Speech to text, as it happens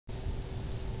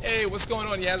Hey, what's going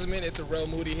on, Yasaman? It's Are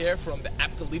Moody here from the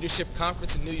APTA Leadership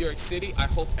Conference in New York City. I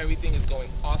hope everything is going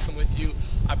awesome with you.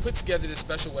 I put together this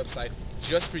special website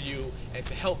just for you and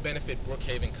to help benefit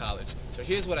Brookhaven College. So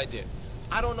here's what I did.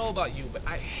 I don't know about you, but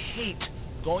I hate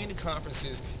going to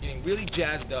conferences, getting really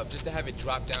jazzed up just to have it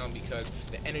drop down because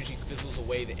the energy fizzles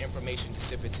away, the information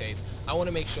dissipates. I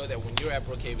want to make sure that when you're at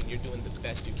Brookhaven, you're doing the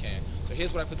best you can. So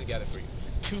here's what I put together for you.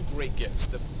 Two great gifts.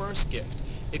 The first gift,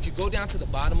 if you go down to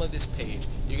the bottom of this page,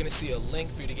 you're going to see a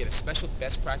link for you to get a special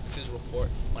best practices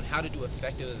report on how to do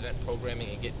effective event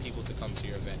programming and get people to come to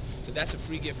your event. So that's a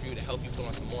free gift for you to help you put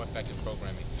on some more effective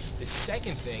programming. The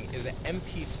second thing is an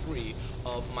MP3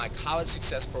 of my college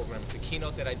success program. It's a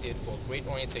keynote that I did for a great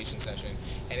orientation session,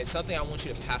 and it's something I want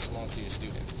you to pass along to your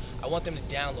students. I want them to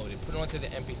download it, put it onto the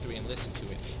MP3 and listen to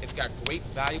it. It's got great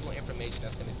valuable information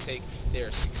that's going to take their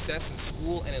success in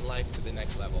school and in life to the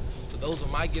next level. So those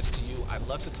are my gifts to you. I'd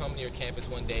love to come to your campus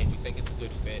one day if you think it's a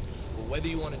good fit. But whether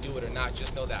you want to do it or not,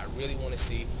 just know that I really want to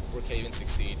see Brookhaven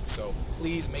succeed. So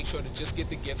please make sure to just get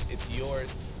the gifts. It's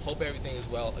yours. Hope everything is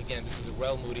well. Again, this is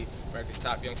Are Moody, America's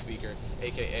top young speaker,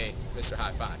 aka Mr.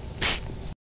 High Five.